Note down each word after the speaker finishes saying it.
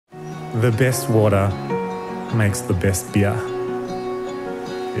The best water makes the best beer.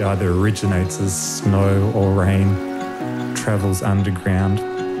 It either originates as snow or rain, travels underground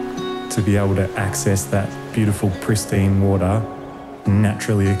to be able to access that beautiful, pristine water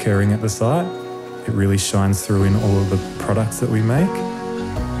naturally occurring at the site. It really shines through in all of the products that we make.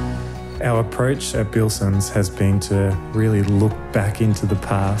 Our approach at Billson's has been to really look back into the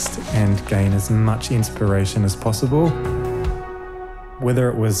past and gain as much inspiration as possible. Whether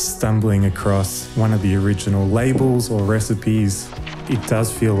it was stumbling across one of the original labels or recipes, it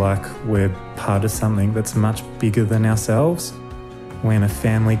does feel like we're part of something that's much bigger than ourselves. When a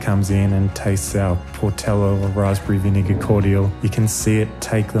family comes in and tastes our Portello or Raspberry Vinegar cordial, you can see it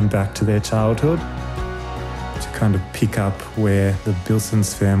take them back to their childhood. To kind of pick up where the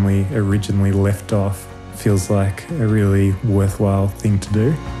Billson's family originally left off feels like a really worthwhile thing to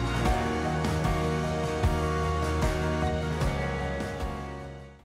do.